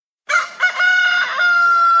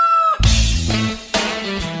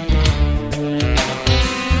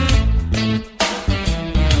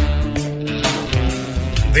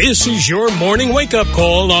This is your morning wake-up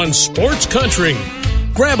call on Sports Country.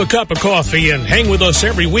 Grab a cup of coffee and hang with us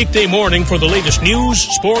every weekday morning for the latest news,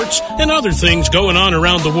 sports, and other things going on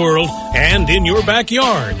around the world and in your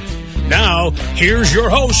backyard. Now, here's your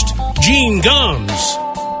host, Gene Gumbs.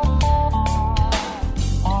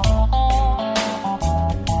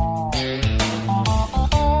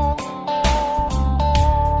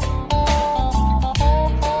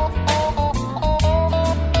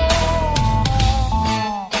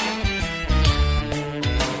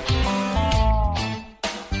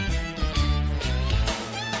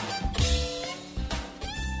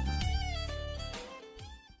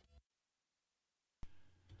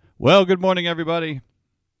 Well, good morning, everybody.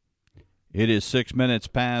 It is 6 minutes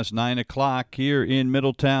past 9 o'clock here in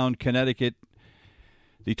Middletown, Connecticut,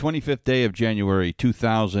 the 25th day of January,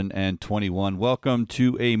 2021. Welcome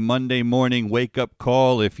to a Monday morning wake-up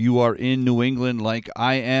call. If you are in New England like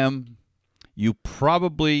I am, you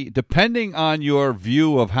probably, depending on your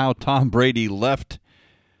view of how Tom Brady left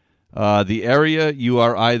the area, you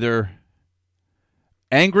are either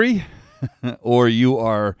angry or you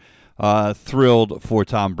are thrilled for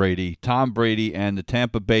Tom Brady. Tom Brady and the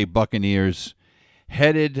Tampa Bay Buccaneers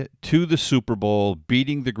headed to the Super Bowl,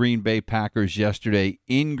 beating the Green Bay Packers yesterday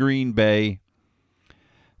in Green Bay,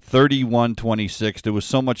 31-26. There was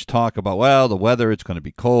so much talk about, well, the weather, it's going to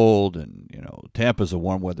be cold, and, Tampa's a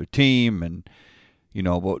warm weather team, and,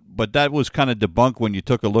 but that was kind of debunked when you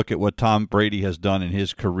took a look at what Tom Brady has done in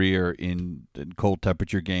his career in cold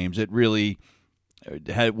temperature games. It really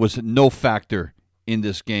was no factor in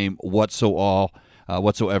this game whatsoever.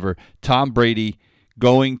 Tom Brady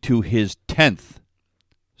going to his 10th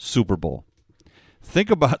Super Bowl.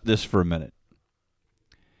 Think about this for a minute.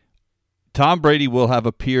 Tom Brady will have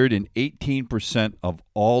appeared in 18% of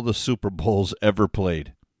all the Super Bowls ever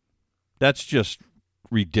played. That's just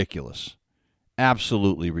ridiculous.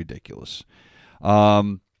 Absolutely ridiculous.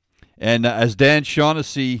 And as Dan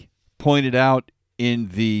Shaughnessy pointed out in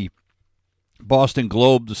the Boston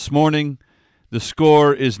Globe this morning, the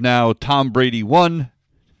score is now Tom Brady 1,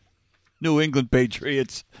 New England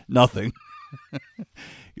Patriots nothing.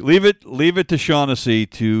 Leave it to Shaughnessy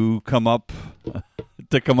to come up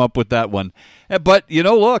with that one. But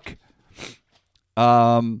look,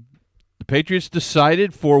 the Patriots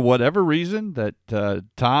decided for whatever reason that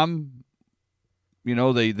Tom,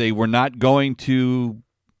 they were not going to.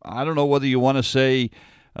 I don't know whether you want to say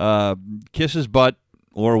kiss his butt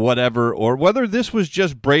or whatever, or whether this was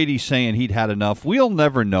just Brady saying he'd had enough. We'll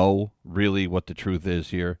never know really what the truth is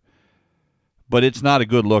here. But it's not a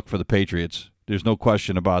good look for the Patriots. There's no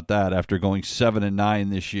question about that after going 7-9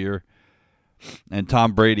 this year. And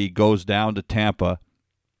Tom Brady goes down to Tampa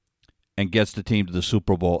and gets the team to the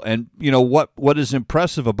Super Bowl. And what is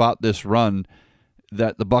impressive about this run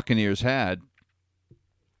that the Buccaneers had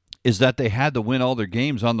is that they had to win all their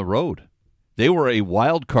games on the road. They were a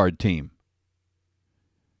wild card team.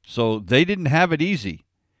 So they didn't have it easy,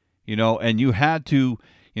 and you had to,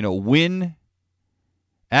 win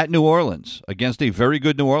at New Orleans against a very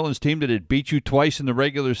good New Orleans team that had beat you twice in the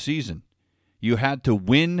regular season. You had to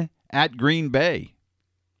win at Green Bay,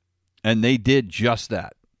 and they did just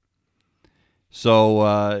that.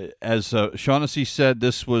 So as Shaughnessy said,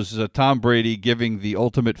 this was Tom Brady giving the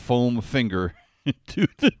ultimate foam finger to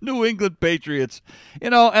the New England Patriots,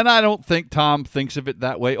 and I don't think Tom thinks of it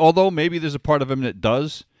that way, although maybe there's a part of him that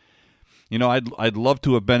does. I'd love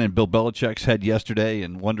to have been in Bill Belichick's head yesterday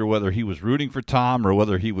and wonder whether he was rooting for Tom or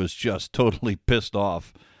whether he was just totally pissed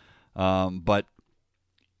off. But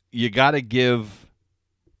you got to give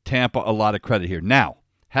Tampa a lot of credit here. Now,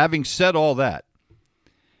 having said all that,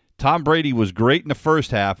 Tom Brady was great in the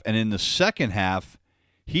first half, and in the second half,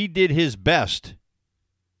 he did his best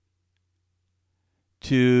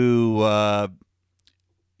to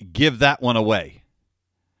give that one away.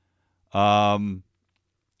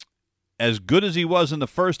 As good as he was in the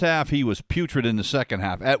first half, he was putrid in the second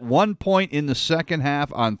half. At one point in the second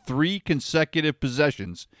half, on 3 consecutive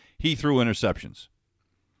possessions, he threw interceptions.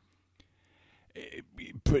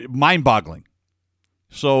 Mind-boggling.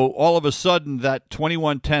 So all of a sudden, that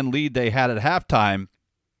 21-10 lead they had at halftime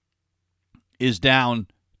is down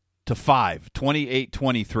to 5,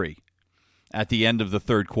 28-23 at the end of the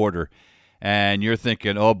third quarter. And you're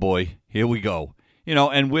thinking, oh boy, here we go.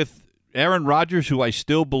 And with Aaron Rodgers, who I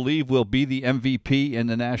still believe will be the MVP in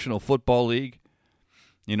the National Football League.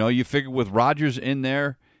 You figure with Rodgers in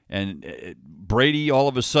there and Brady all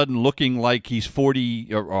of a sudden looking like he's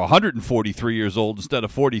 40 or 143 years old instead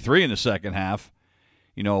of 43 in the second half.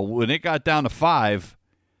 When it got down to 5,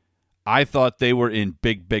 I thought they were in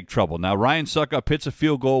big, big trouble. Now, Ryan Suckup hits a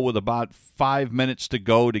field goal with about 5 minutes to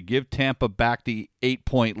go to give Tampa back the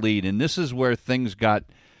 8-point lead, and this is where things got,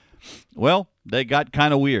 well, they got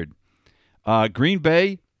kind of weird. Green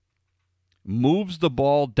Bay moves the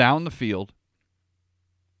ball down the field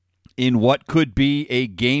in what could be a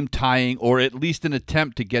game-tying, or at least an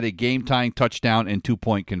attempt to get a game-tying touchdown and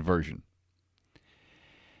 2-point conversion.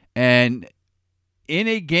 And in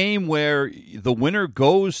a game where the winner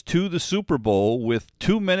goes to the Super Bowl with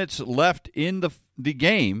 2 minutes left in the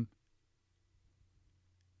game,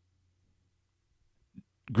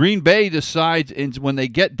 Green Bay decides, when they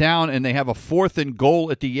get down and they have a 4th and goal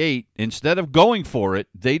at the 8, instead of going for it,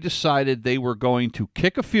 they decided they were going to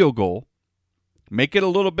kick a field goal, make it a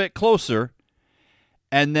little bit closer,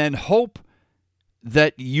 and then hope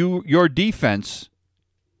that your defense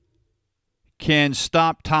can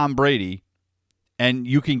stop Tom Brady and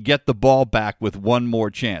you can get the ball back with one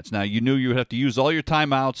more chance. Now, you knew you would have to use all your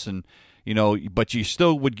timeouts, and but you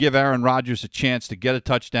still would give Aaron Rodgers a chance to get a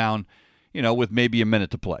touchdown, with maybe a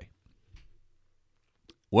minute to play.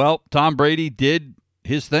 Well, Tom Brady did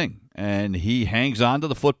his thing, and he hangs on to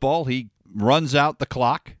the football. He runs out the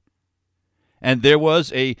clock, and there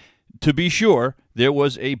was a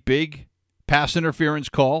big pass interference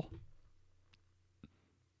call,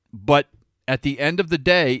 but at the end of the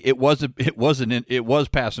day, it was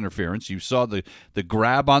pass interference. You saw the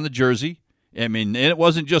grab on the jersey. I mean, and it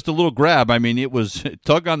wasn't just a little grab. I mean, it was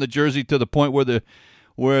tug on the jersey to the point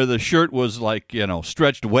where the shirt was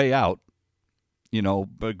stretched way out.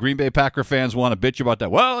 But Green Bay Packer fans want to bitch about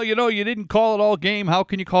that. Well, you didn't call it all game. How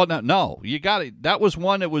can you call it now? No, you got it. That was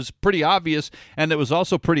one that was pretty obvious, and it was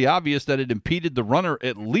also pretty obvious that it impeded the runner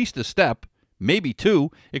at least a step, maybe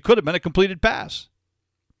 2. It could have been a completed pass.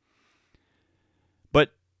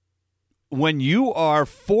 But when you are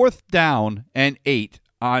 4th down and 8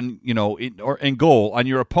 on, and goal on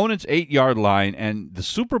your opponent's 8-yard line, and the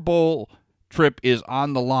Super Bowl trip is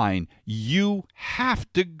on the line, you have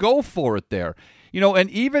to go for it there. And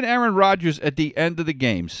even Aaron Rodgers at the end of the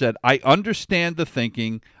game said, I understand the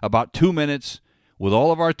thinking about 2 minutes with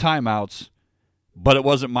all of our timeouts, but it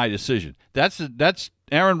wasn't my decision. That's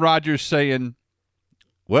Aaron Rodgers saying,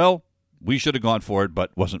 well, we should have gone for it,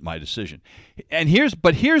 but wasn't my decision. And here's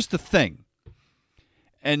the thing,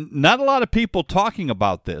 and not a lot of people talking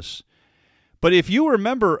about this, but if you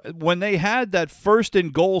remember when they had that 1st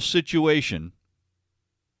and goal situation,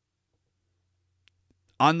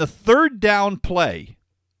 on the 3rd down play,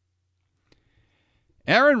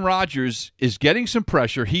 Aaron Rodgers is getting some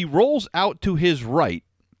pressure. He rolls out to his right.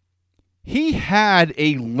 He had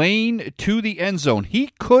a lane to the end zone.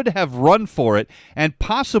 He could have run for it and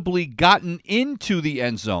possibly gotten into the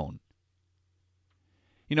end zone.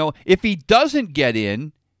 If he doesn't get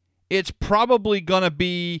in, it's probably going to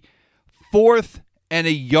be 4th and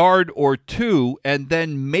a yard or 2, and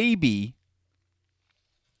then maybe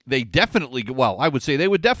they definitely, I would say they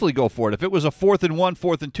would definitely go for it. If it was a 4th and 1,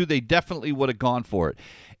 4th and 2, they definitely would have gone for it.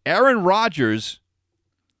 Aaron Rodgers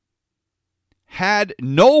had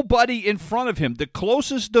nobody in front of him. The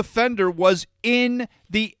closest defender was in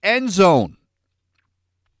the end zone.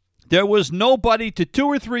 There was nobody to 2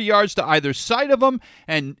 or 3 yards to either side of him,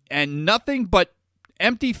 and nothing but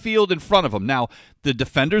empty field in front of him. Now, the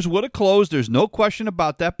defenders would have closed. There's no question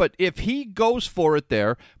about that. But if he goes for it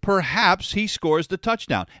there, perhaps he scores the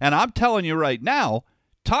touchdown. And I'm telling you right now,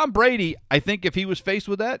 Tom Brady, I think if he was faced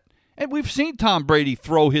with that, and we've seen Tom Brady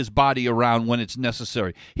throw his body around when it's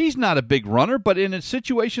necessary. He's not a big runner, but in a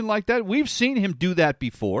situation like that, we've seen him do that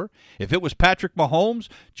before. If it was Patrick Mahomes,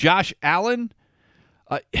 Josh Allen,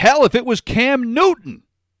 hell, if it was Cam Newton,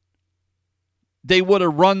 they would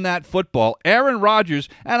have run that football. Aaron Rodgers,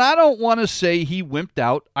 and I don't want to say he wimped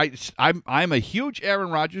out. I'm a huge Aaron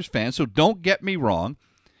Rodgers fan, so don't get me wrong,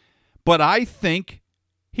 but I think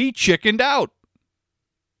he chickened out.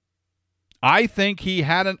 I think he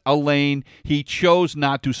had a lane. He chose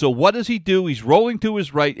not to. So what does he do? He's rolling to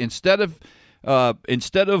his right. Instead of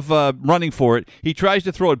running for it, he tries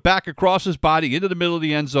to throw it back across his body into the middle of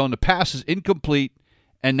the end zone. The pass is incomplete,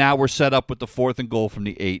 and now we're set up with the 4th and goal from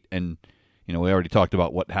the 8. And we already talked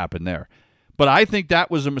about what happened there. But I think that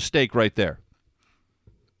was a mistake right there.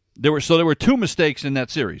 There were 2 mistakes in that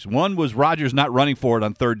series. One was Rodgers not running for it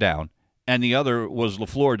on 3rd down, and the other was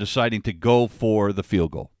LaFleur deciding to go for the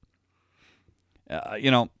field goal.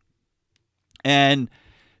 And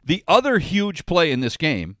the other huge play in this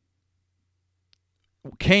game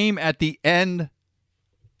came at the end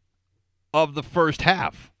of the first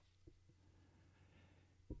half.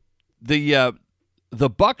 The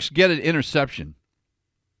Bucs get an interception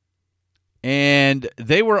And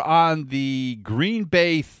they were on the Green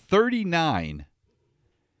Bay 39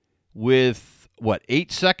 with,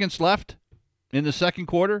 8 seconds left in the second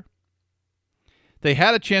quarter? They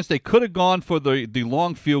had a chance. They could have gone for the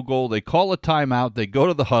long field goal. They call a timeout. They go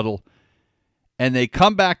to the huddle. And they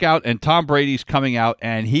come back out, and Tom Brady's coming out,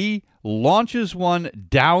 and he launches one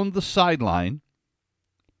down the sideline.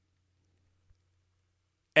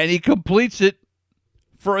 And he completes it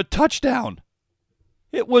for a touchdown.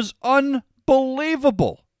 It was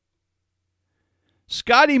unbelievable.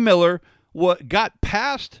 Scotty Miller got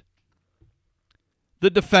past the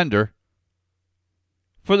defender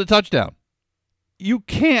for the touchdown. You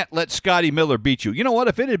can't let Scotty Miller beat you. You know what?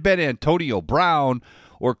 If it had been Antonio Brown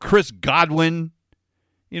or Chris Godwin,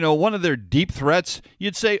 one of their deep threats,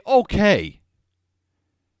 you'd say, okay.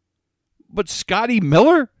 But Scotty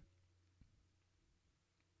Miller?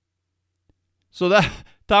 So that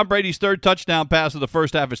Tom Brady's third touchdown pass of the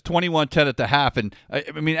first half is 21-10 at the half. And,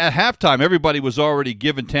 at halftime, everybody was already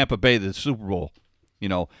giving Tampa Bay the Super Bowl.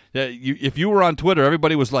 If you were on Twitter,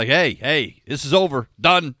 everybody was like, hey, this is over,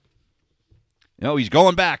 done. He's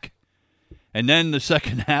going back. And then the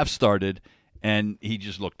second half started, and he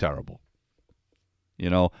just looked terrible.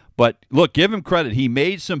 But look, give him credit. He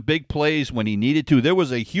made some big plays when he needed to. There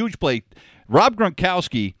was a huge play. Rob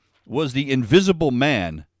Gronkowski was the invisible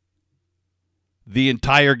man the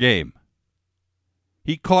entire game.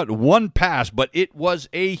 He caught one pass, but it was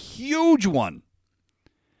a huge one.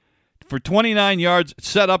 For 29 yards,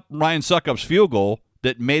 set up Ryan Succop's field goal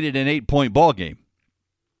that made it an 8-point ball game.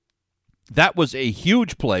 That was a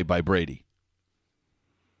huge play by Brady.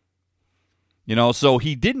 So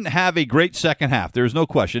he didn't have a great second half. There's no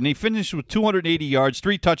question. He finished with 280 yards,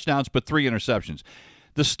 3 touchdowns, but 3 interceptions.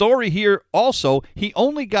 The story here also, he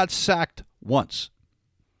only got sacked once.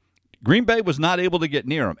 Green Bay was not able to get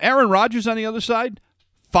near him. Aaron Rodgers on the other side,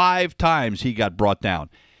 5 times he got brought down.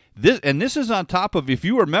 This is on top of, if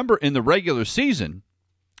you remember in the regular season,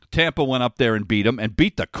 Tampa went up there and beat him and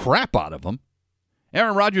beat the crap out of him.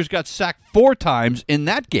 Aaron Rodgers got sacked 4 times in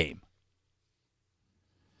that game.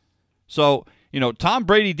 So, Tom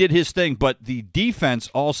Brady did his thing, but the defense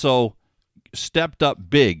also stepped up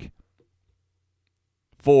big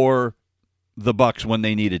for the Bucs when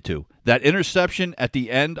they needed to. That interception at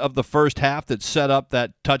the end of the first half that set up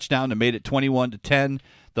that touchdown that made it 21-10,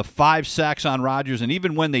 the 5 sacks on Rodgers, and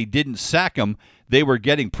even when they didn't sack him, they were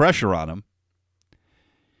getting pressure on him.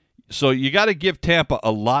 So you got to give Tampa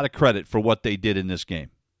a lot of credit for what they did in this game.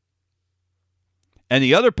 And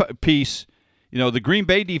the other piece, the Green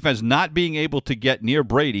Bay defense not being able to get near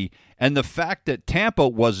Brady, and the fact that Tampa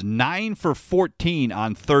was 9 for 14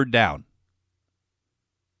 on third down.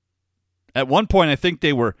 At one point, I think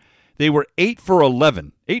they were 8 for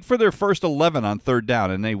 11, 8 for their first 11 on third down,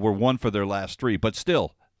 and they were 1 for their last 3. But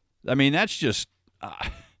still, that's just,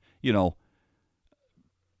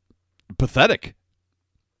 pathetic.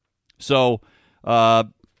 So the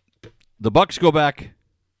Bucs go back.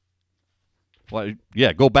 Well,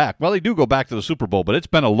 yeah, go back. Well, they do go back to the Super Bowl, but it's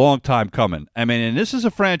been a long time coming. And this is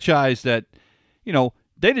a franchise that, they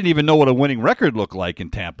didn't even know what a winning record looked like in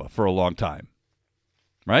Tampa for a long time,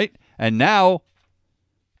 right? And now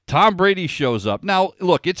Tom Brady shows up. Now,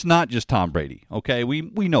 look, it's not just Tom Brady, okay? We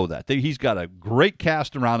know that. He's got a great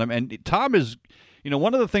cast around him, and Tom is,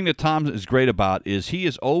 one of the things that Tom is great about is he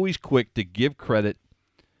is always quick to give credit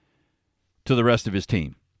to the rest of his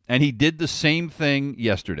team. And he did the same thing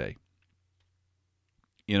yesterday.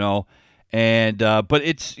 But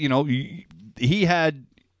it's, he had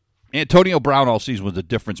Antonio Brown all season was a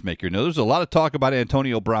difference maker. There's a lot of talk about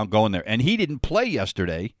Antonio Brown going there, and he didn't play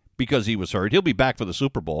yesterday because he was hurt. He'll be back for the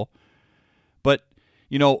Super Bowl. But,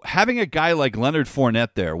 having a guy like Leonard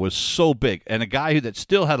Fournette there was so big, and a guy that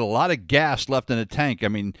still had a lot of gas left in the tank.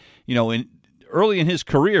 Early in his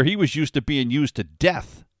career, he was used to being used to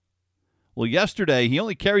death. Well, yesterday, he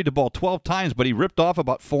only carried the ball 12 times, but he ripped off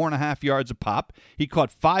about 4.5 yards a pop. He caught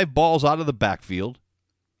 5 balls out of the backfield.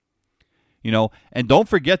 And don't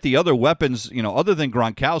forget the other weapons, other than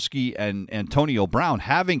Gronkowski and Antonio Brown,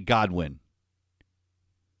 having Godwin,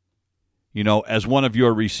 as one of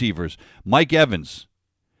your receivers. Mike Evans.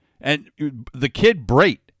 And the kid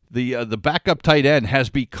Brate, the backup tight end, has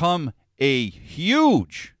become a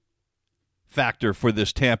huge factor for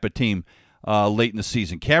this Tampa team late in the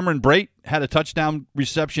season. Cameron Brate had a touchdown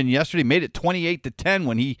reception yesterday, made it 28-10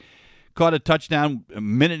 when he caught a touchdown a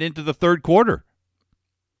minute into the third quarter.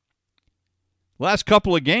 Last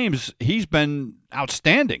couple of games, he's been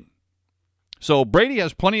outstanding. So Brady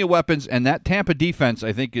has plenty of weapons, and that Tampa defense,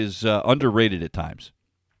 I think, is underrated at times.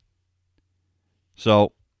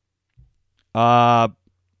 So,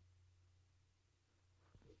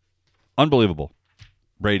 Unbelievable.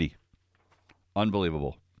 Brady.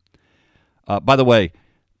 Unbelievable. By the way,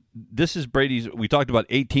 this is Brady's. We talked about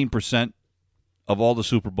 18% of all the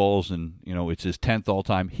Super Bowls, and it's his 10th all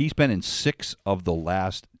time. He's been in 6 of the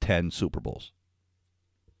last 10 Super Bowls.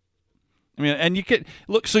 I mean, and you can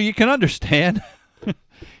look, so you can understand.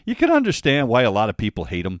 You can understand why a lot of people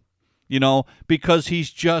hate him. Because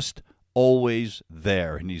he's just always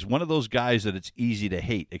there, and he's one of those guys that it's easy to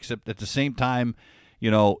hate. Except at the same time,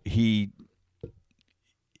 he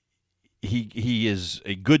is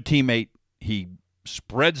a good teammate. He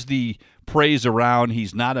spreads the praise around.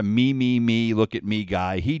 He's not a me, look at me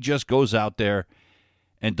guy. He just goes out there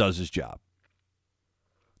and does his job.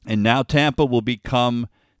 And now Tampa will become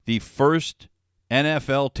the first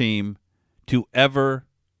NFL team to ever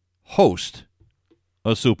host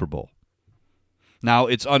a Super Bowl. Now,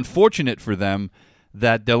 it's unfortunate for them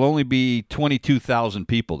that there'll only be 22,000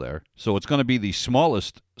 people there, so it's going to be the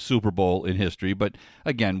smallest Super Bowl in history. But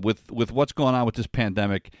again, with what's going on with this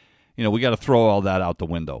pandemic, we got to throw all that out the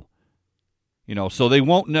window. So they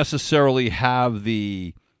won't necessarily have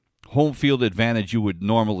the home field advantage you would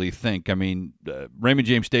normally think. I mean, Raymond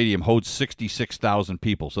James Stadium holds 66,000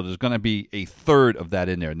 people, so there's going to be a third of that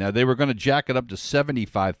in there. Now, they were going to jack it up to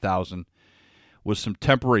 75,000 with some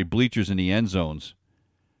temporary bleachers in the end zones,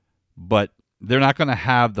 but they're not going to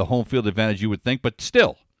have the home field advantage you would think. But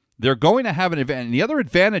still, they're going to have an advantage. And the other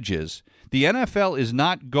advantage is the NFL is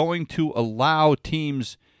not going to allow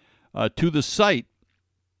teams to the site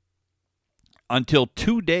until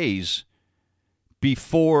 2 days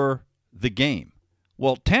before the game.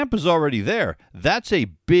 Well, Tampa's already there. That's a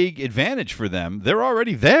big advantage for them. They're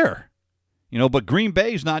already there. But Green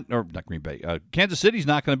Bay's not Green Bay. Kansas City's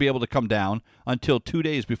not going to be able to come down until 2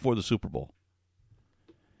 days before the Super Bowl.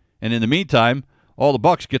 And in the meantime, all the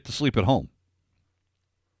Bucs get to sleep at home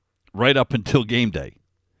right up until game day.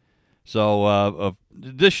 So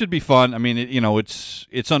this should be fun. I mean,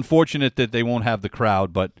 it's unfortunate that they won't have the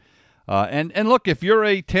crowd, but and look, if you're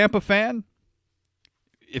a Tampa fan,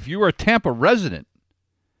 if you were a Tampa resident,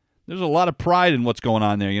 there's a lot of pride in what's going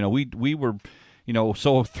on there. We were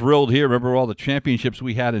so thrilled here. Remember all the championships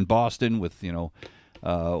we had in Boston with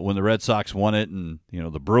when the Red Sox won it, and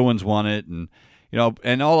the Bruins won it, and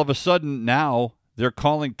and all of a sudden now they're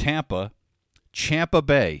calling Tampa Champa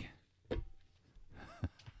Bay.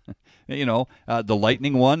 The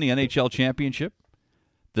Lightning won the NHL championship.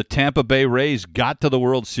 The Tampa Bay Rays got to the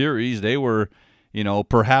World Series. They were,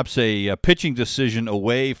 perhaps a pitching decision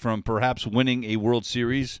away from perhaps winning a World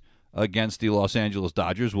Series against the Los Angeles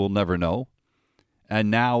Dodgers. We'll never know.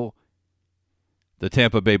 And now the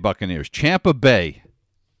Tampa Bay Buccaneers. Champa Bay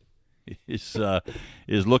is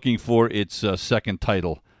looking for its second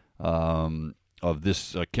title of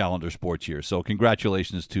this calendar sports year. So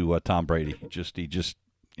congratulations to Tom Brady. He just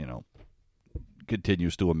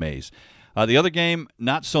continues to amaze. The other game,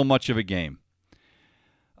 not so much of a game.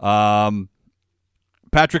 Patrick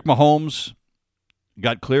Mahomes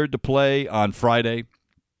got cleared to play on Friday.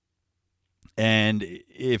 And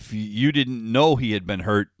if you didn't know he had been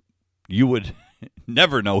hurt, you would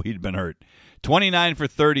never know he'd been hurt. 29 for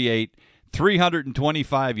 38,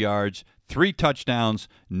 325 yards, 3 touchdowns,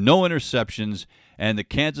 no interceptions, and the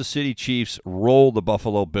Kansas City Chiefs roll the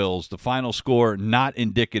Buffalo Bills. The final score not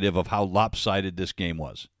indicative of how lopsided this game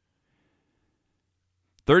was.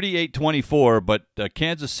 38-24, but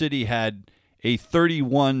Kansas City had a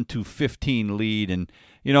 31-15 lead, and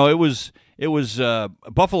it was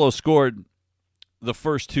Buffalo scored the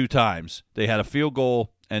first 2 times. They had a field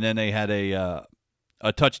goal, and then they had a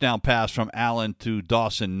touchdown pass from Allen to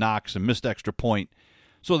Dawson Knox, a missed extra point.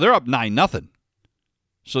 So they're up 9-0.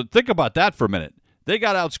 So think about that for a minute. They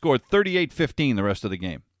got outscored 38-15 the rest of the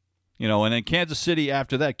game. And then Kansas City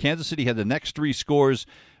after that, Kansas City had the next 3 scores.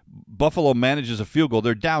 Buffalo manages a field goal.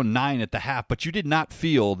 They're down 9 at the half, but you did not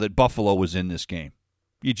feel that Buffalo was in this game.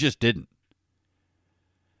 You just didn't.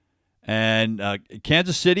 And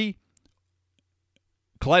Kansas City,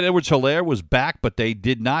 Clyde Edwards-Helaire was back, but they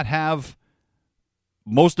did not have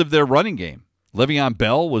most of their running game. Le'Veon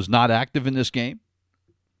Bell was not active in this game.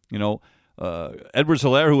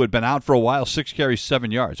 Edwards-Helaire, who had been out for a while, 6 carries,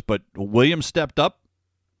 7 yards. But Williams stepped up,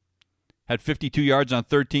 had 52 yards on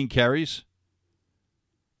 13 carries.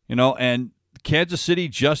 And Kansas City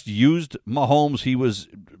just used Mahomes. He was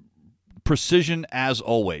precision as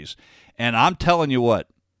always. And I'm telling you what,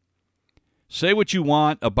 say what you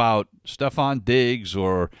want about Stephon Diggs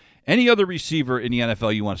or any other receiver in the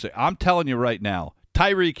NFL you want to say. I'm telling you right now,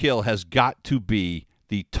 Tyreek Hill has got to be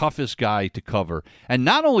the toughest guy to cover. And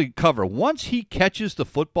not only cover, once he catches the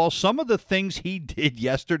football, some of the things he did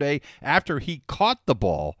yesterday after he caught the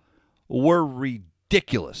ball were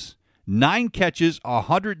ridiculous. 9 catches,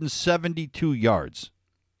 172 yards.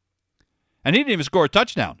 And he didn't even score a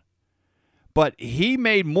touchdown. But he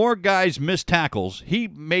made more guys miss tackles. He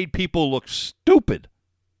made people look stupid.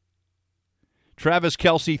 Travis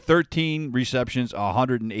Kelce, 13 receptions,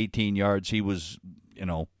 118 yards. He was,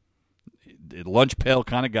 lunch pail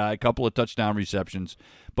kind of guy, a couple of touchdown receptions.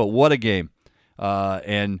 But what a game.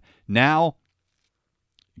 And now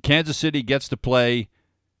Kansas City gets to play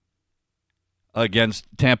against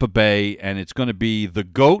Tampa Bay, and it's going to be the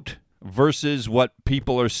GOAT versus what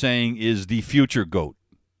people are saying is the future GOAT.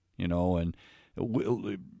 And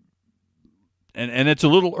it's a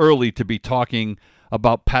little early to be talking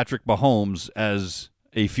about Patrick Mahomes as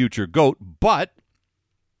a future GOAT, but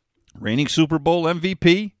reigning Super Bowl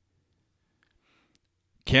MVP,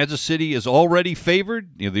 Kansas City is already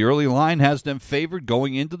favored. The early line has them favored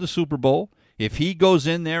going into the Super Bowl. If he goes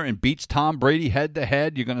in there and beats Tom Brady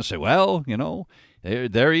head-to-head, you're going to say, well,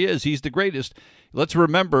 there he is. He's the greatest. Let's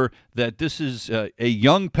remember that this is a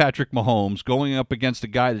young Patrick Mahomes going up against a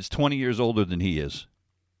guy that's 20 years older than he is.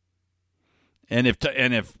 And if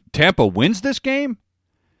Tampa wins this game,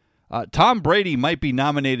 Tom Brady might be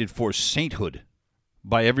nominated for sainthood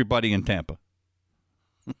by everybody in Tampa.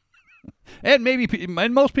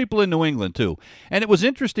 and most people in New England, too. And it was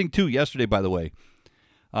interesting, too, yesterday, by the way,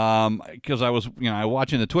 because I was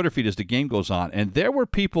watching the Twitter feed as the game goes on, and there were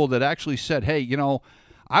people that actually said, hey,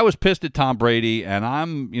 I was pissed at Tom Brady, and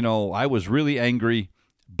I was really angry,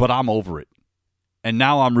 but I'm over it. And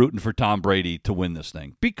now I'm rooting for Tom Brady to win this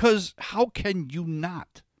thing. Because how can you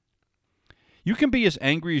not? You can be as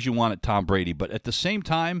angry as you want at Tom Brady, but at the same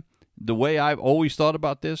time, the way I've always thought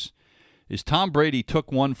about this is Tom Brady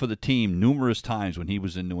took one for the team numerous times when he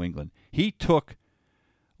was in New England. He took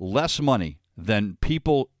less money than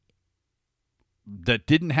people that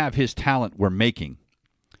didn't have his talent were making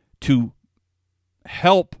to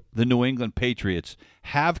help the New England Patriots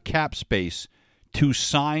have cap space to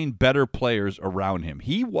sign better players around him.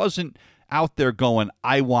 He wasn't out there going,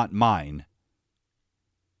 I want mine.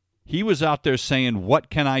 He was out there saying, what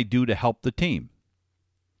can I do to help the team?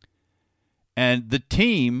 And the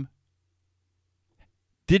team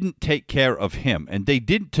didn't take care of him. And they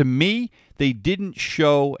didn't, to me, they didn't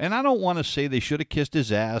show, and I don't want to say they should have kissed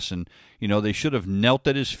his ass and, they should have knelt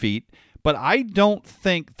at his feet, but I don't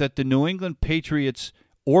think that the New England Patriots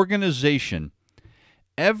organization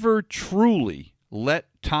ever truly let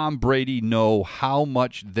Tom Brady know how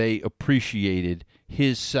much they appreciated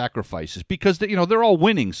his sacrifices, because they're all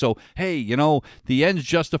winning. So, hey, the ends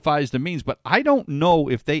justifies the means, but I don't know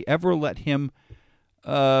if they ever let him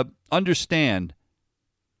understand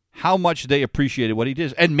how much they appreciated what he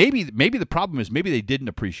did. And maybe the problem is maybe they didn't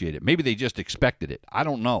appreciate it. Maybe they just expected it. I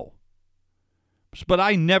don't know. But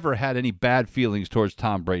I never had any bad feelings towards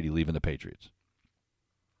Tom Brady leaving the Patriots.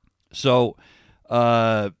 So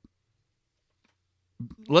let's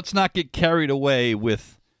not get carried away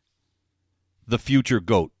with the future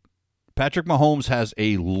GOAT. Patrick Mahomes has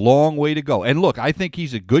a long way to go. And look, I think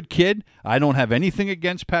he's a good kid. I don't have anything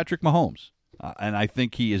against Patrick Mahomes. And I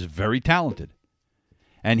think he is very talented.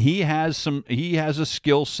 And he has a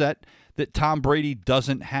skill set that Tom Brady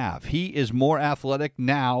doesn't have. He is more athletic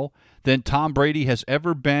now than Tom Brady has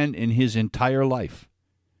ever been in his entire life.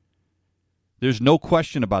 There's no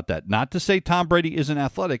question about that. Not to say Tom Brady isn't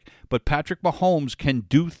athletic, but Patrick Mahomes can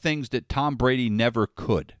do things that Tom Brady never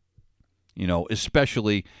could.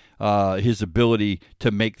 Especially his ability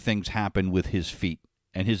to make things happen with his feet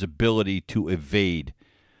and his ability to evade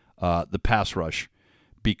the pass rush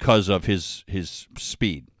because of his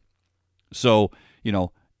speed. So,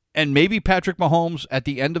 and maybe Patrick Mahomes, at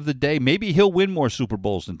the end of the day, maybe he'll win more Super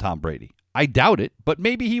Bowls than Tom Brady. I doubt it, but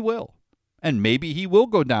maybe he will. And maybe he will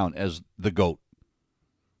go down as the GOAT.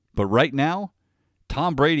 But right now,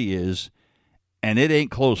 Tom Brady is, and it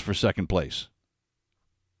ain't close for second place.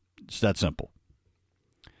 It's that simple.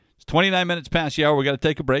 It's 29 minutes past the hour. We got to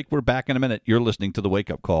take a break. We're back in a minute. You're listening to the Wake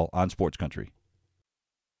Up Call on Sports Country.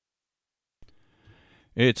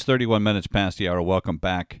 It's 31 minutes past the hour. Welcome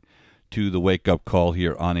back to the Wake Up Call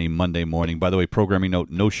here on a Monday morning. By the way, programming note,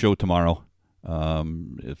 no show tomorrow.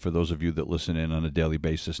 For those of you that listen in on a daily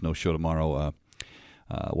basis, no show tomorrow.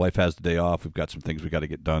 Wife has the day off. We've got some things we got to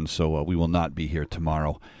get done, so we will not be here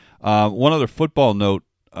tomorrow. One other football note,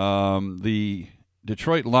 the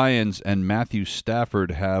Detroit Lions and Matthew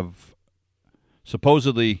Stafford have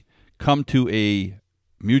supposedly come to a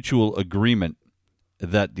mutual agreement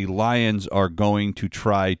that the Lions are going to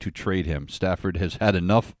try to trade him. Stafford has had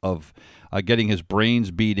enough of getting his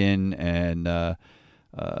brains beat in, and a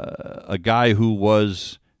guy who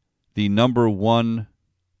was the number 1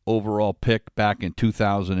 overall pick back in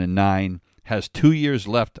 2009 has 2 years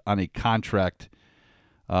left on a contract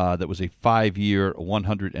that was a 5-year,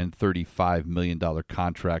 $135 million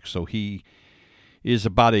contract. So he is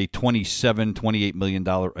about a $27, $28 million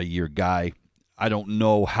a year guy. I don't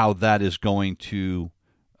know how that is going to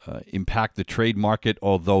impact the trade market,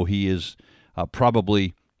 although he is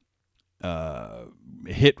probably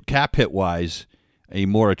cap hit wise a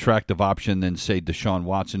more attractive option than, say, Deshaun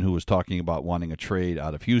Watson, who was talking about wanting a trade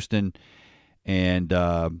out of Houston, and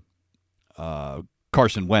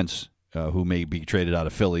Carson Wentz, who may be traded out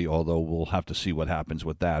of Philly, although we'll have to see what happens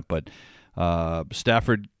with that. But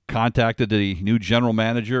Stafford contacted the new general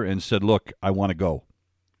manager and said, look, I want to go.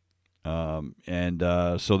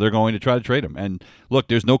 So they're going to try to trade him. And look,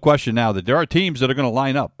 there's no question now that there are teams that are going to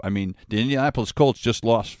line up. I mean, the Indianapolis Colts just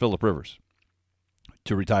lost Phillip Rivers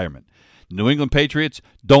to retirement. New England Patriots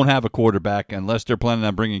don't have a quarterback unless they're planning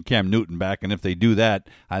on bringing Cam Newton back. And if they do that,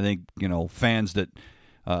 I think, fans that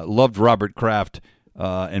loved Robert Kraft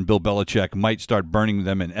and Bill Belichick might start burning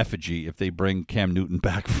them in effigy if they bring Cam Newton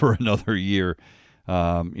back for another year.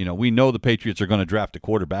 We know the Patriots are going to draft a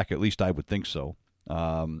quarterback. At least I would think so.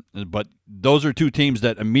 But those are two teams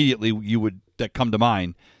that immediately that come to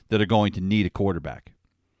mind that are going to need a quarterback.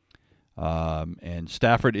 And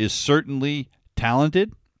Stafford is certainly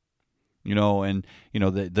talented.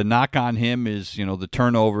 The knock on him is, the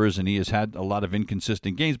turnovers, and he has had a lot of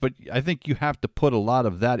inconsistent games. But I think you have to put a lot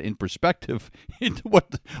of that in perspective into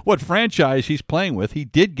what franchise he's playing with. He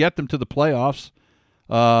did get them to the playoffs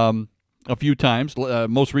a few times,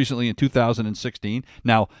 most recently in 2016.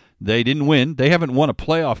 Now, they didn't win. They haven't won a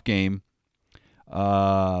playoff game.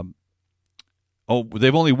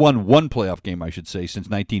 They've only won one playoff game, I should say, since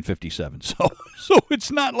 1957. So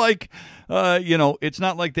it's not like, it's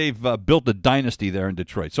not like they've built a dynasty there in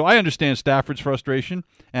Detroit. So I understand Stafford's frustration,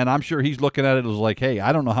 and I'm sure he's looking at it as like, hey,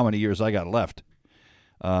 I don't know how many years I got left.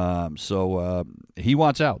 So he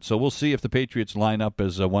wants out. So we'll see if the Patriots line up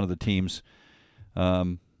as one of the teams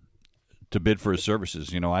to bid for his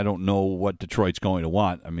services. I don't know what Detroit's going to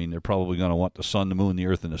want. I mean, they're probably going to want the sun, the moon, the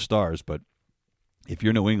earth, and the stars, but if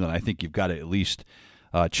you're New England, I think you've got to at least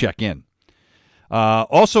check in.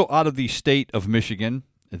 Also out of the state of Michigan,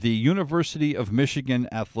 the University of Michigan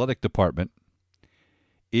Athletic Department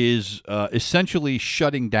is essentially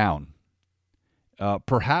shutting down,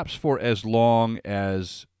 perhaps for as long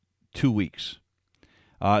as 2 weeks.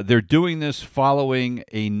 They're doing this following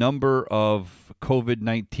a number of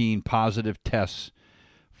COVID-19 positive tests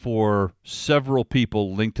for several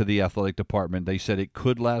people linked to the athletic department. They said it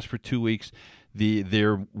could last for 2 weeks.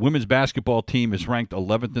 Their women's basketball team is ranked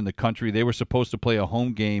 11th in the country. They were supposed to play a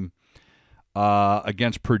home game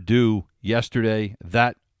against Purdue yesterday.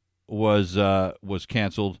 That was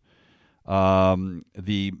canceled.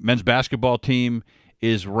 The men's basketball team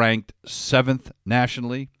is ranked 7th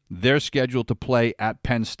nationally. They're scheduled to play at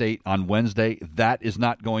Penn State on Wednesday. That is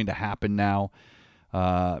not going to happen now.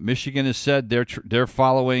 Michigan has said they're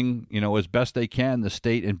following, as best they can, the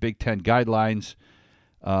state and Big Ten guidelines.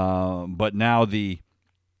 But now the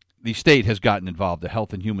state has gotten involved. The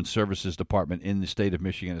Health and Human Services Department in the state of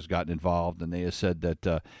Michigan has gotten involved, and they have said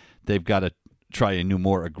that they've got to try a new,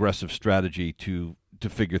 more aggressive strategy to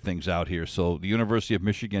figure things out here. So the University of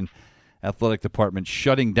Michigan Athletic Department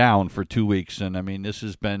shutting down for 2 weeks, and I mean this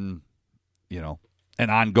has been, an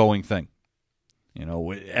ongoing thing,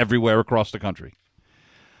 everywhere across the country.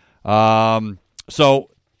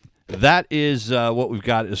 So that is what we've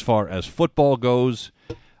got as far as football goes.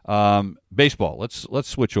 Baseball. Let's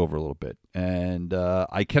switch over a little bit, and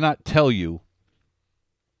I cannot tell you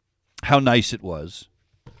how nice it was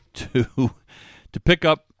to pick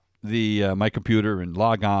up my computer and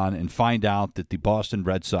log on and find out that the Boston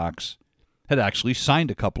Red Sox had actually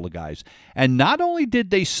signed a couple of guys. And not only did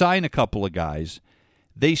they sign a couple of guys,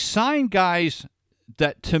 they signed guys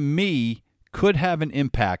that to me could have an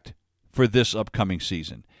impact for this upcoming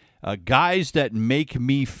season. Guys that make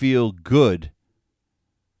me feel good.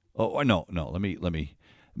 Oh no! Let me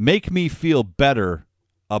make me feel better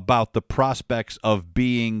about the prospects of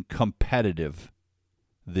being competitive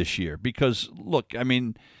this year. Because look, I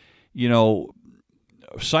mean,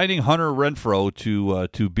 signing Hunter Renfroe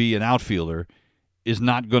to be an outfielder is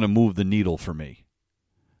not going to move the needle for me.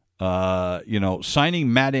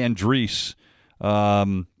 Signing Matt Andriese,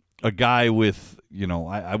 a guy with,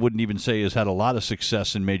 I wouldn't even say has had a lot of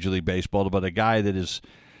success in Major League Baseball, but a guy that is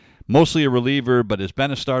mostly a reliever but has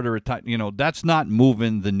been a starter at time, that's not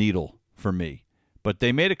moving the needle for me. But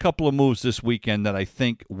they made a couple of moves this weekend that I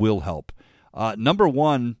think will help. Number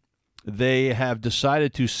one, they have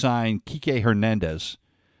decided to sign Kike Hernandez,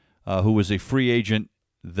 who was a free agent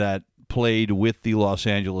that played with the Los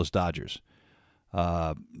Angeles Dodgers.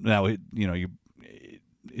 Now,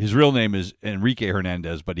 his real name is Enrique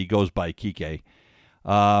Hernandez, but he goes by Kike.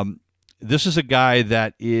 This is a guy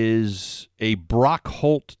that is a Brock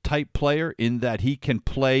Holt type player in that he can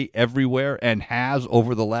play everywhere and has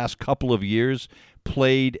over the last couple of years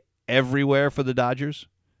played everywhere for the Dodgers.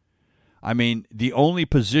 I mean, the only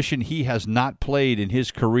position he has not played in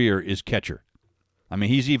his career is catcher. I mean,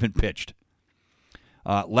 he's even pitched.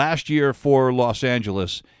 Last year for Los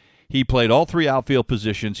Angeles, he played all three outfield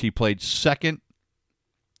positions. He played second,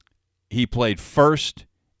 he played first,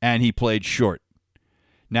 and he played short.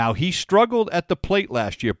 Now, he struggled at the plate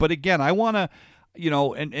last year, but again, I want to,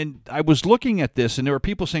 and I was looking at this, and there were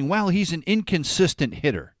people saying, well, he's an inconsistent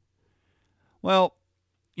hitter. Well,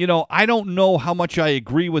 I don't know how much I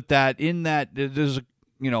agree with that in that there's,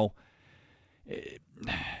 to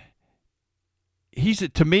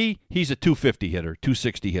me, he's a 250 hitter,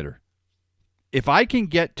 260 hitter. If I can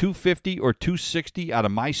get 250 or 260 out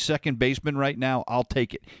of my second baseman right now, I'll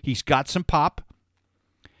take it. He's got some pop.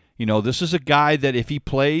 This is a guy that if he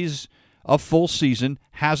plays a full season,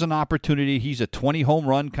 has an opportunity. He's a 20 home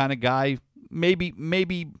run kind of guy, maybe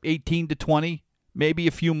 18 to 20, maybe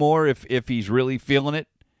a few more if he's really feeling it.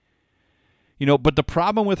 But the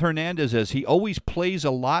problem with Hernandez is he always plays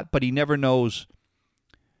a lot, but he never knows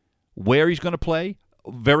where he's going to play.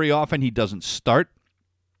 Very often he doesn't start.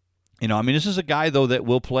 This is a guy, though, that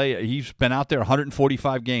will play. He's been out there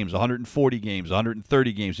 145 games, 140 games,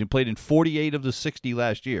 130 games. He played in 48 of the 60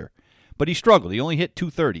 last year. But he struggled. He only hit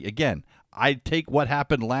 230. Again, I take what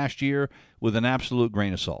happened last year with an absolute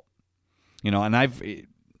grain of salt. And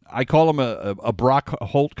I call him a Brock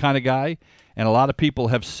Holt kind of guy, and a lot of people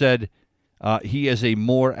have said he is a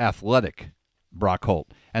more athletic Brock Holt.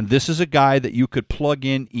 And this is a guy that you could plug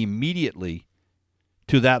in immediately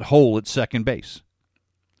to that hole at second base.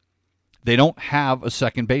 They don't have a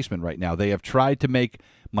second baseman right now. They have tried to make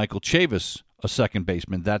Michael Chavis a second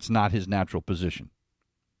baseman. That's not his natural position.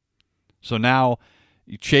 So now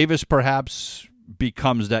Chavis perhaps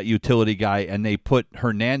becomes that utility guy, and they put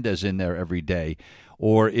Hernandez in there every day.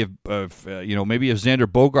 Or if maybe if Xander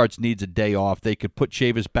Bogaerts needs a day off, they could put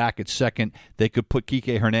Chavis back at second. They could put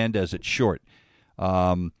Kike Hernandez at short.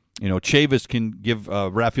 Chavis can give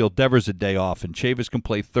Rafael Devers a day off, and Chavis can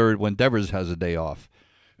play third when Devers has a day off.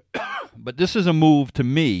 But this is a move to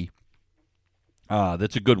me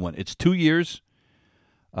that's a good one. It's 2 years,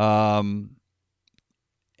 and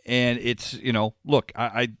it's look,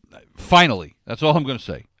 I finally, that's all I'm going to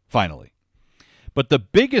say. Finally, but the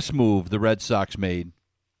biggest move the Red Sox made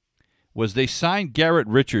was they signed Garrett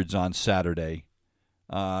Richards on Saturday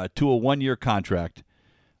to a 1-year contract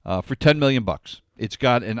for $10 million. It's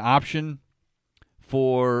got an option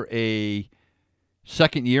for a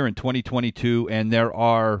second year in 2022, and there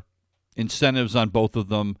are incentives on both of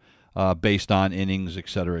them based on innings, et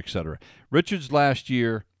cetera, et cetera. Richards last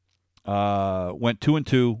year went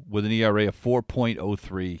 2-2 with an ERA of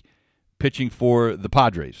 4.03, pitching for the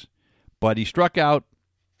Padres. But he struck out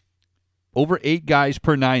over 8 guys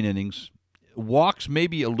per 9 innings. Walks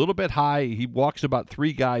maybe a little bit high. He walks about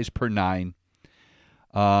 3 guys per 9.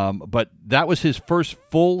 But that was his first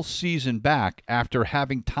full season back after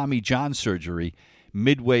having Tommy John surgery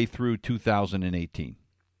midway through 2018.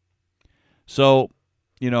 So,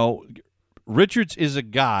 Richards is a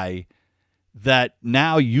guy that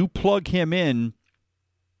now you plug him in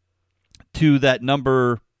to that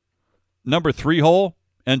number 3 hole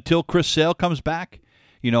until Chris Sale comes back.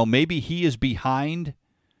 Maybe he is behind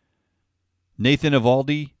Nathan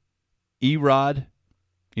Eovaldi, Erod.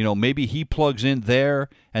 Maybe he plugs in there,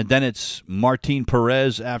 and then it's Martin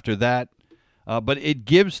Perez after that. But it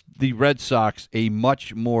gives the Red Sox a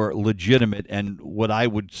much more legitimate and what I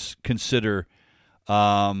would consider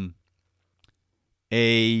a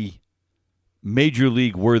major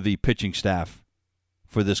league worthy pitching staff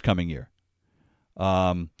for this coming year.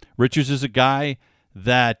 Richards is a guy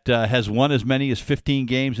that has won as many as 15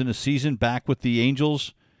 games in a season back with the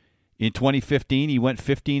Angels. In 2015, he went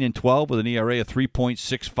 15-12 with an ERA of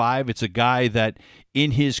 3.65. It's a guy that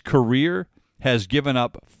in his career has given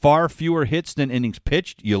up far fewer hits than innings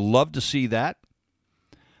pitched. You love to see that.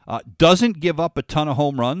 Doesn't give up a ton of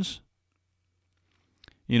home runs.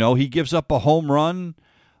 He gives up a home run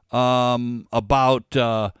about,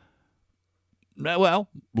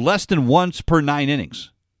 less than once per 9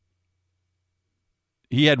 innings.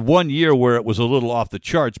 He had 1 year where it was a little off the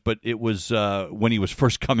charts, but it was when he was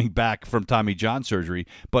first coming back from Tommy John surgery.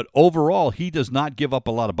 But overall, he does not give up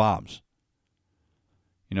a lot of bombs.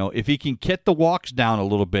 If he can get the walks down a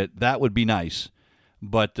little bit, that would be nice.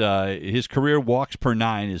 But his career walks per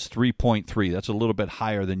 9 is 3.3. That's a little bit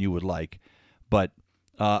higher than you would like. But,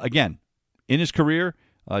 again, in his career,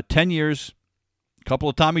 10 years, a couple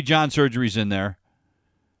of Tommy John surgeries in there,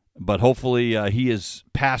 but hopefully he is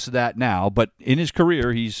past that now. But in his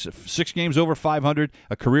career, he's 6 games over 500,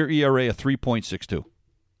 a career ERA of 3.62.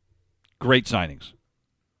 Great signings.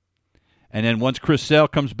 And then once Chris Sale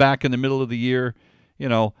comes back in the middle of the year,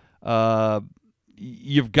 you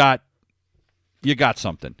got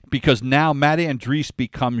something, because now Matt Andriese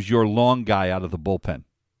becomes your long guy out of the bullpen.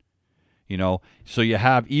 So you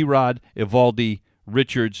have Erod, Eovaldi,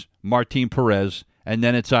 Richards, Martin Perez, and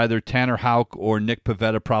then it's either Tanner Houck or Nick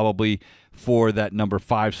Pivetta probably for that number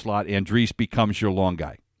 5 slot. Andriese becomes your long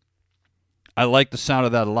guy. I like the sound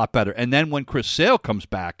of that a lot better. And then when Chris Sale comes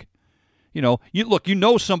back, you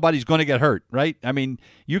know somebody's going to get hurt, right? I mean,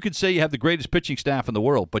 you could say you have the greatest pitching staff in the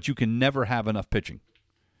world, but you can never have enough pitching.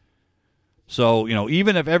 So,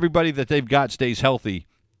 even if everybody that they've got stays healthy,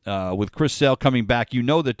 with Chris Sale coming back, you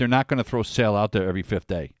know that they're not going to throw Sale out there every 5th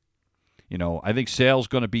day. I think Sale's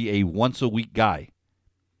going to be a once-a-week guy.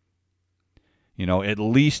 At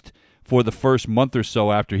least for the first month or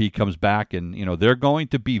so after he comes back. And, they're going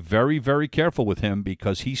to be very, very careful with him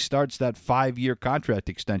because he starts that 5-year contract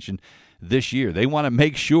extension this year. They want to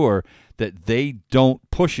make sure that they don't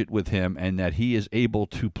push it with him and that he is able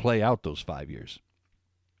to play out those 5 years.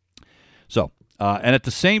 So, and at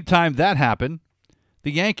the same time that happened,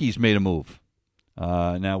 the Yankees made a move.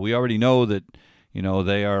 Now, we already know that,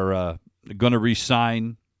 they are going to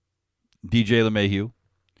re-sign DJ LeMahieu.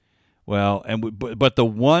 Well, but the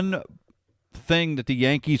one thing that the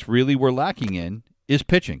Yankees really were lacking in is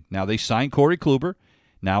pitching. Now, they signed Corey Kluber.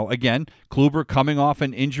 Now, again, Kluber coming off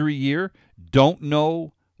an injury year. Don't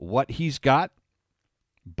know what he's got,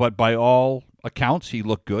 but by all accounts, he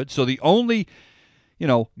looked good. So the only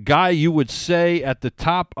guy you would say at the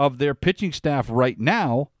top of their pitching staff right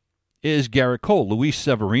now is Garrett Cole. Luis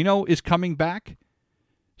Severino is coming back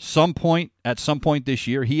at some point this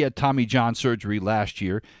year. He had Tommy John surgery last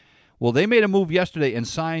year. Well, they made a move yesterday and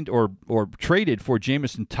signed or traded for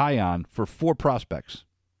Jameson Taillon for 4 prospects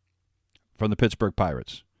from the Pittsburgh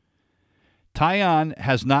Pirates. Taillon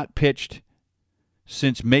has not pitched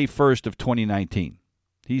since May 1st of 2019.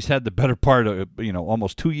 He's had the better part of,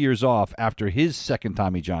 almost 2 years off after his second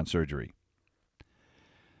Tommy John surgery.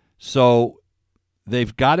 So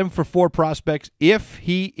they've got him for 4 prospects. If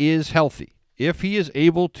he is healthy, if he is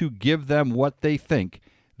able to give them what they think,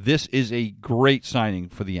 this is a great signing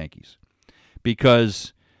for the Yankees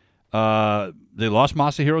because they lost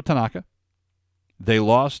Masahiro Tanaka. They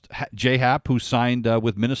lost J. Happ, who signed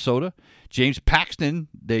with Minnesota. James Paxton,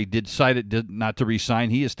 they decided not to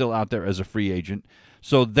re-sign. He is still out there as a free agent.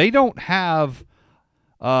 So they don't have,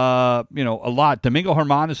 a lot. Domingo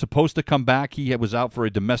Germán is supposed to come back. He was out for a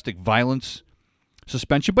domestic violence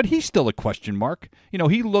suspension, but he's still a question mark.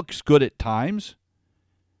 He looks good at times,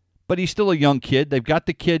 but he's still a young kid. They've got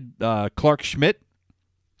the kid, Clark Schmidt,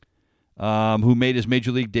 who made his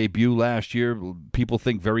Major League debut last year. People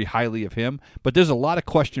think very highly of him, but there's a lot of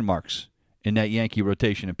question marks in that Yankee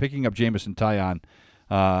rotation, and picking up Jameson Taillon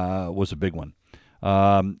was a big one.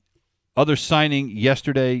 Other signing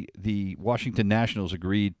yesterday, the Washington Nationals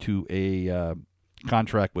agreed to a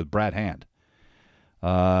contract with Brad Hand.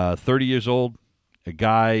 30 years old, a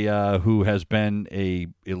guy who has been a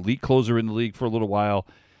elite closer in the league for a little while,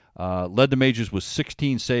 led the majors with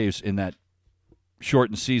 16 saves in that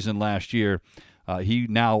shortened season last year. He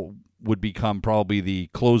now would become probably the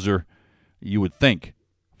closer, you would think,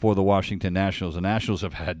 for the Washington Nationals. The Nationals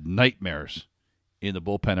have had nightmares in the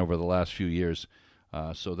bullpen over the last few years.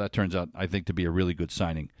 So that turns out, I think, to be a really good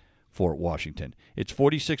signing for Washington. It's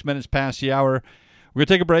 46 minutes past the hour. We're going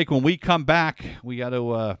to take a break. When we come back, we got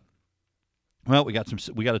to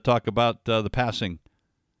talk about the passing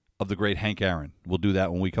of the great Hank Aaron. We'll do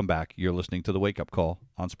that when we come back. You're listening to the Wake Up Call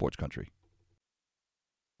on Sports Country.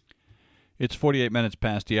 It's 48 minutes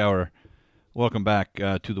past the hour. Welcome back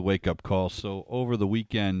to the Wake Up Call. So over the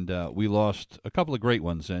weekend, we lost a couple of great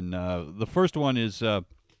ones, and the first one is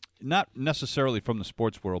not necessarily from the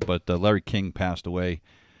sports world, but Larry King passed away.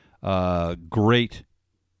 Great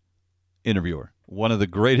interviewer. One of the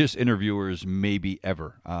greatest interviewers maybe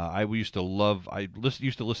ever. I used to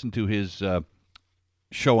listen to his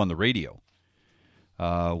show on the radio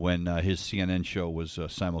when his CNN show was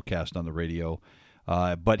simulcast on the radio.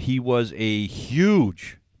 But he was a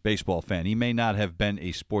huge baseball fan. He may not have been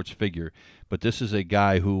a sports figure, but this is a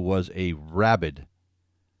guy who was a rabid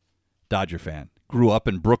Dodger fan. Grew up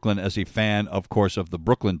in Brooklyn as a fan, of course, of the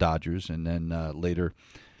Brooklyn Dodgers, and then later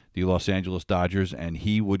the Los Angeles Dodgers. And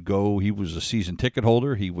he would go. He was a season ticket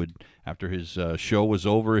holder. He would, after his show was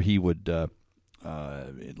over, he would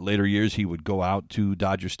in later years he would go out to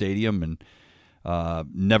Dodger Stadium and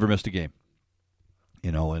never missed a game.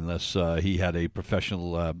 Unless he had a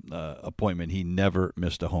professional appointment, he never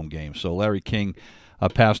missed a home game. So Larry King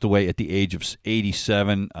passed away at the age of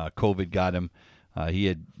 87. COVID got him. He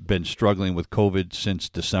had been struggling with COVID since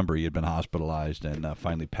December. He had been hospitalized and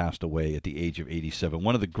finally passed away at the age of 87.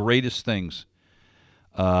 One of the greatest things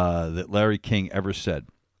that Larry King ever said,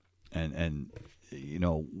 and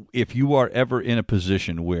if you are ever in a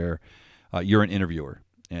position where you're an interviewer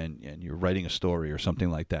and you're writing a story or something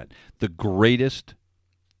like that, the greatest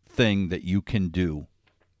thing that you can do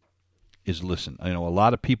is listen. A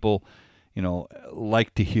lot of people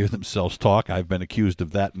like to hear themselves talk. I've been accused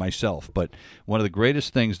of that myself. But one of the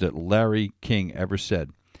greatest things that Larry King ever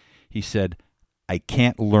said, he said, I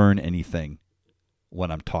can't learn anything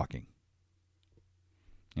when I'm talking.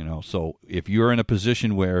 So if you're in a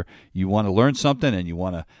position where you want to learn something and you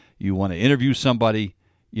want to interview somebody,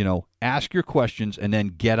 ask your questions and then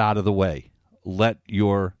get out of the way. Let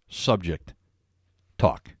your subject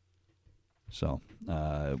talk. So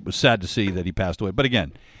it was sad to see that he passed away. But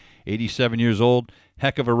again, 87 years old,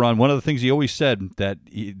 heck of a run. One of the things he always said, that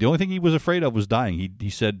the only thing he was afraid of was dying. He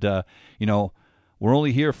said, we're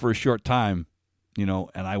only here for a short time,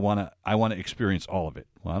 and I want to experience all of it.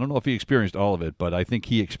 Well, I don't know if he experienced all of it, but I think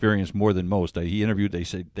he experienced more than most. He interviewed,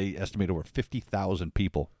 they estimate over 50,000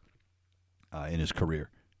 people in his career.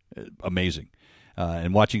 Amazing.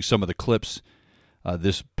 And watching some of the clips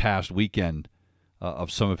this past weekend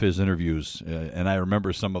of some of his interviews, and I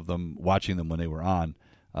remember some of them, watching them when they were on.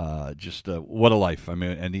 What a life! I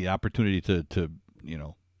mean, and the opportunity to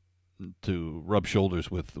rub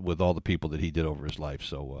shoulders with all the people that he did over his life.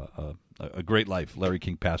 So a great life. Larry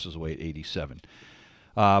King passes away at 87.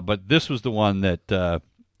 But this was the one that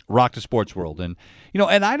rocked the sports world, and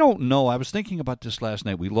I don't know. I was thinking about this last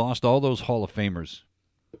night. We lost all those Hall of Famers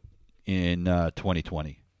in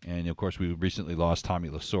 2020, and of course we recently lost Tommy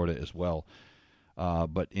Lasorda as well.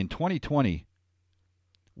 But in 2020,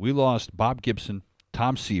 we lost Bob Gibson,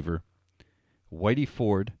 Tom Seaver, Whitey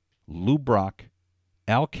Ford, Lou Brock,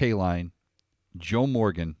 Al Kaline, Joe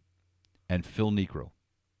Morgan, and Phil Niekro.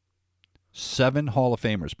 7 Hall of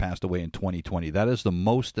Famers passed away in 2020. That is the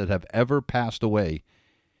most that have ever passed away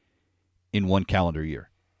in one calendar year.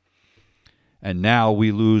 And now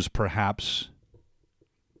we lose perhaps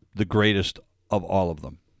the greatest of all of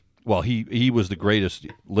them. Well, he was the greatest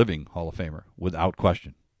living Hall of Famer, without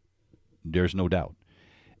question. There's no doubt.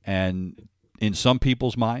 And in some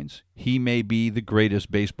people's minds, he may be the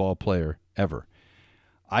greatest baseball player ever.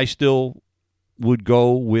 I still would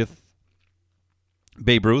go with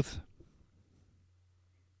Babe Ruth,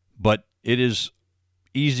 but it is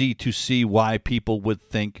easy to see why people would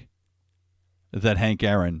think that Hank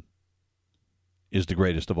Aaron is the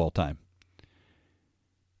greatest of all time.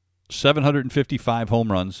 755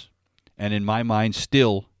 home runs, and in my mind,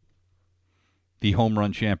 still the home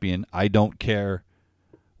run champion. I don't care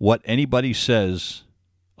what anybody says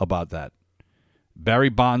about that. Barry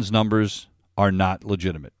Bonds' numbers are not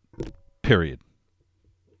legitimate, period.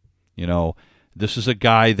 This is a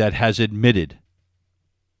guy that has admitted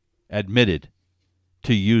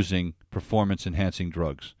to using performance-enhancing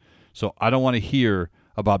drugs. So I don't want to hear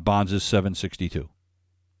about Bonds' 762.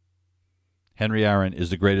 Henry Aaron is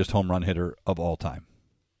the greatest home run hitter of all time,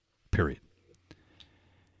 period.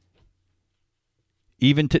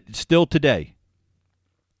 Even still today,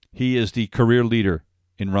 he is the career leader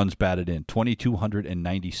in runs batted in,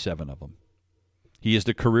 2,297 of them. He is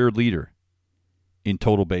the career leader in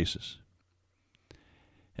total bases.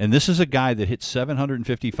 And this is a guy that hit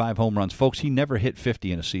 755 home runs. Folks, he never hit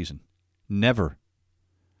 50 in a season. Never.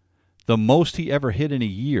 The most he ever hit in a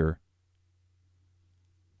year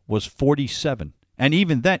was 47. And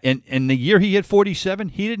even that, and the year he hit 47,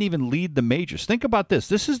 he didn't even lead the majors. Think about this.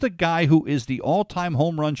 This is the guy who is the all-time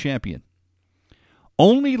home run champion.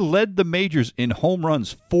 Only led the majors in home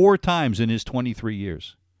runs 4 times in his 23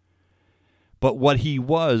 years. But what he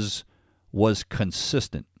was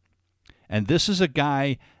consistent. And this is a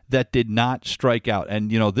guy that did not strike out.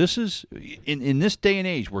 And, this is, in this day and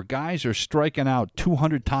age where guys are striking out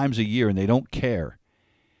 200 times a year and they don't care.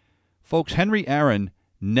 Folks, Henry Aaron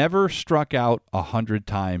never struck out 100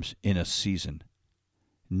 times in a season.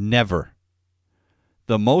 Never.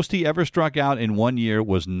 The most he ever struck out in one year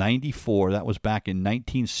was 94. That was back in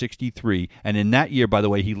 1963. And in that year, by the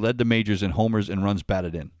way, he led the majors in homers and runs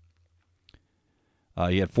batted in.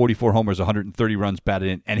 He had 44 homers, 130 runs batted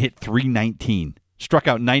in, and hit 319. Struck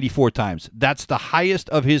out 94 times. That's the highest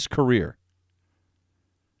of his career.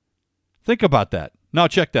 Think about that. Now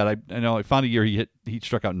check that. I know I found a year he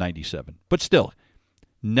struck out 97. But still,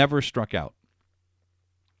 never struck out.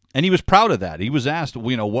 And he was proud of that. He was asked,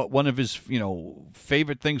 what one of his,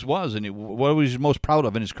 favorite things was, and what was he most proud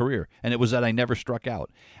of in his career. And it was that I never struck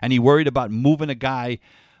out. And he worried about moving a guy,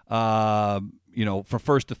 from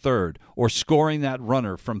first to third, or scoring that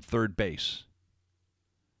runner from third base.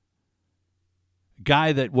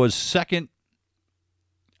 Guy that was second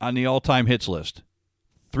on the all-time hits list,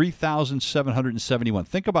 3,771.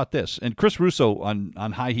 Think about this. And Chris Russo on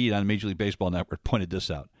High Heat on Major League Baseball Network pointed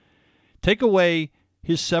this out. Take away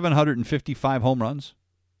his 755 home runs,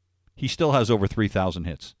 he still has over 3,000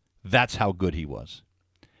 hits. That's how good he was.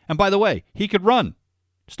 And by the way, he could run.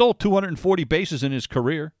 Stole 240 bases in his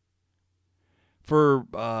career.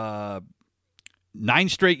 For 9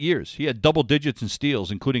 straight years, he had double digits in steals,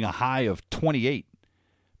 including a high of 28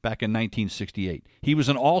 back in 1968. He was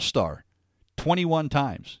an all-star 21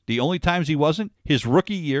 times. The only times he wasn't, his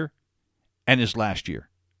rookie year and his last year.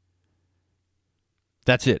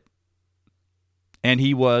 That's it. And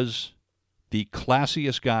he was the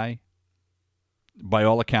classiest guy, by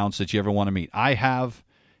all accounts, that you ever want to meet. I have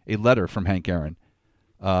a letter from Hank Aaron.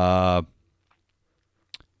 There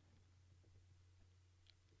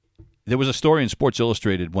was a story in Sports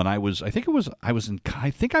Illustrated when I was in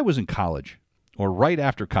college, or right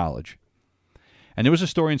after college. And there was a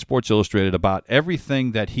story in Sports Illustrated about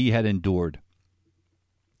everything that he had endured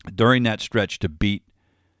during that stretch to beat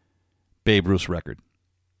Babe Ruth's record.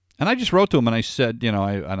 And I just wrote to him and I said,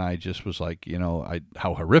 I just was like,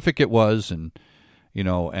 how horrific it was, and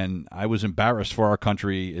I was embarrassed for our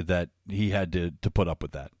country that he had to put up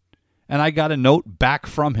with that. And I got a note back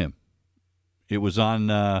from him. It was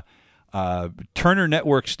on Turner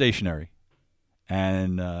Network stationery,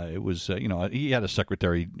 and it was he had a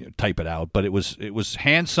secretary type it out, but it was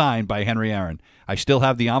hand signed by Henry Aaron. I still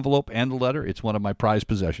have the envelope and the letter. It's one of my prized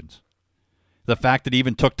possessions. The fact that he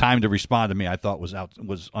even took time to respond to me, I thought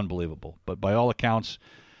was unbelievable. But by all accounts,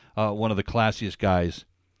 one of the classiest guys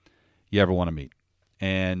you ever want to meet.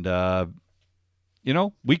 And,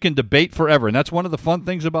 we can debate forever. And that's one of the fun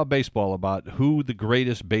things about baseball, about who the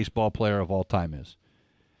greatest baseball player of all time is.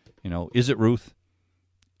 Is it Ruth?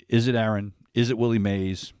 Is it Aaron? Is it Willie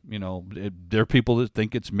Mays? There are people that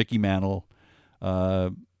think it's Mickey Mantle.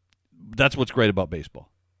 That's what's great about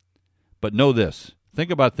baseball. But know this.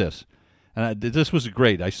 Think about this. And this was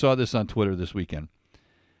great. I saw this on Twitter this weekend.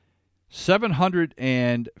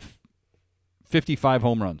 755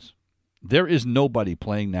 home runs. There is nobody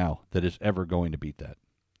playing now that is ever going to beat that.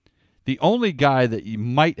 The only guy that you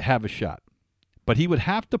might have a shot, but he would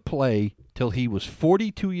have to play till he was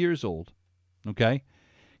 42 years old, okay?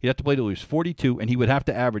 He'd have to play till he was 42, and he would have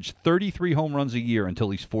to average 33 home runs a year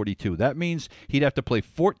until he's 42. That means he'd have to play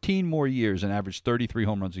 14 more years and average 33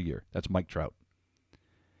 home runs a year. That's Mike Trout.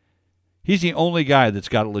 He's the only guy that's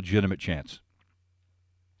got a legitimate chance.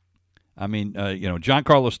 I mean,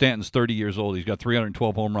 Giancarlo Stanton's 30 years old. He's got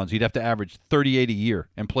 312 home runs. He'd have to average 38 a year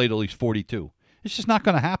and play till he's 42. It's just not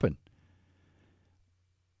going to happen.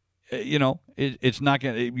 It's not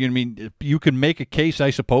going to. You can make a case,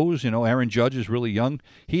 I suppose. Aaron Judge is really young.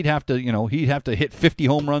 He'd have to hit 50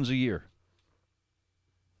 home runs a year.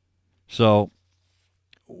 So,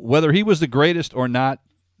 whether he was the greatest or not,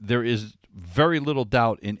 there is very little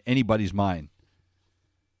doubt in anybody's mind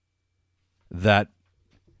that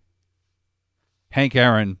Hank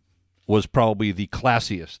Aaron was probably the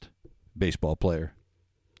classiest baseball player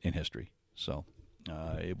in history. So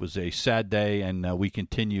it was a sad day, and we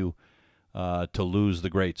continue to lose the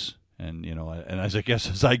greats. And and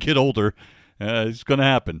as I get older, it's going to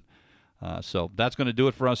happen. So that's going to do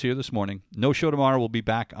it for us here this morning. No show tomorrow. We'll be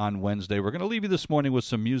back on Wednesday. We're going to leave you this morning with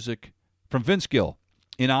some music from Vince Gill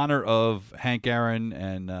in honor of Hank Aaron,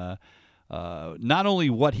 and not only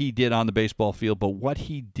what he did on the baseball field, but what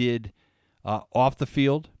he did off the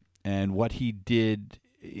field, and what he did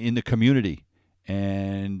in the community,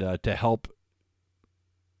 and to help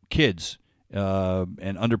kids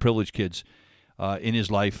and underprivileged kids in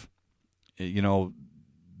his life.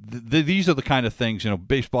 These are the kind of things,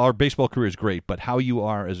 our baseball career is great, but how you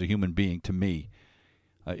are as a human being, to me,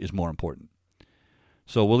 is more important.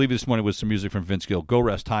 So we'll leave you this morning with some music from Vince Gill. Go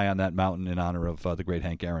Rest High on That Mountain in honor of the great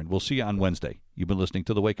Hank Aaron. We'll see you on Wednesday. You've been listening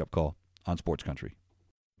to The Wake Up Call on Sports Country.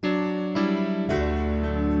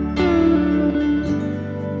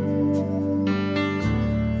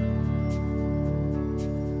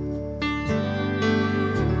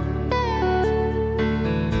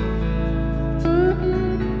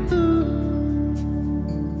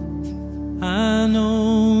 I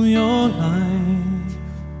know your life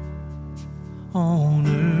on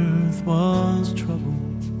earth was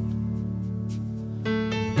troubled,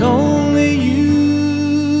 and only you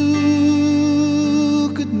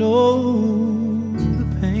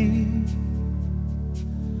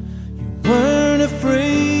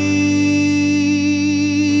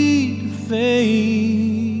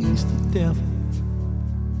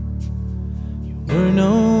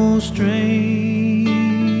no stranger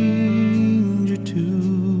to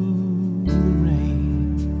the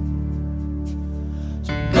rain.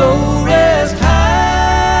 So go rest high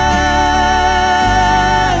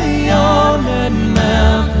on that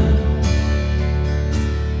mountain.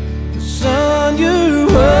 The sun, your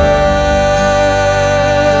work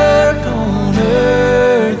on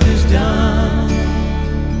earth is done.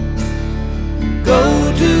 Go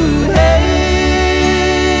to heaven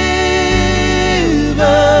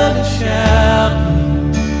a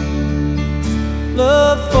shouting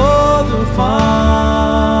love for the Father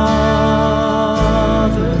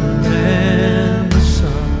and the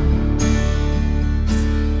Son.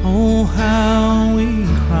 Oh, how we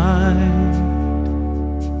cried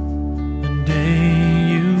the day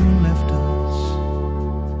you left us.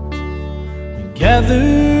 We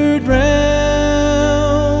gathered round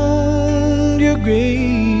your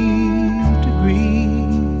grave to grieve.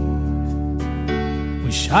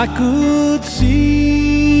 Wish I could see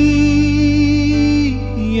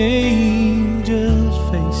angels'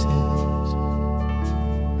 faces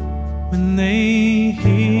when they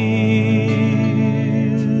hear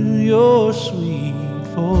your sweet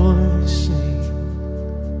voice sing.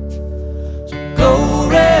 So go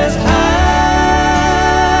rest high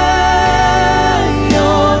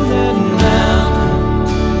on that mountain.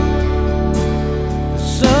 The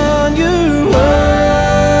sun, your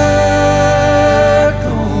work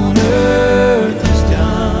on earth is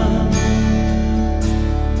done.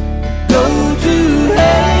 Go to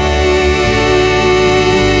heaven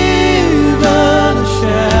a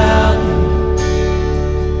shouting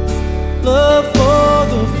love for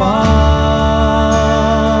the Father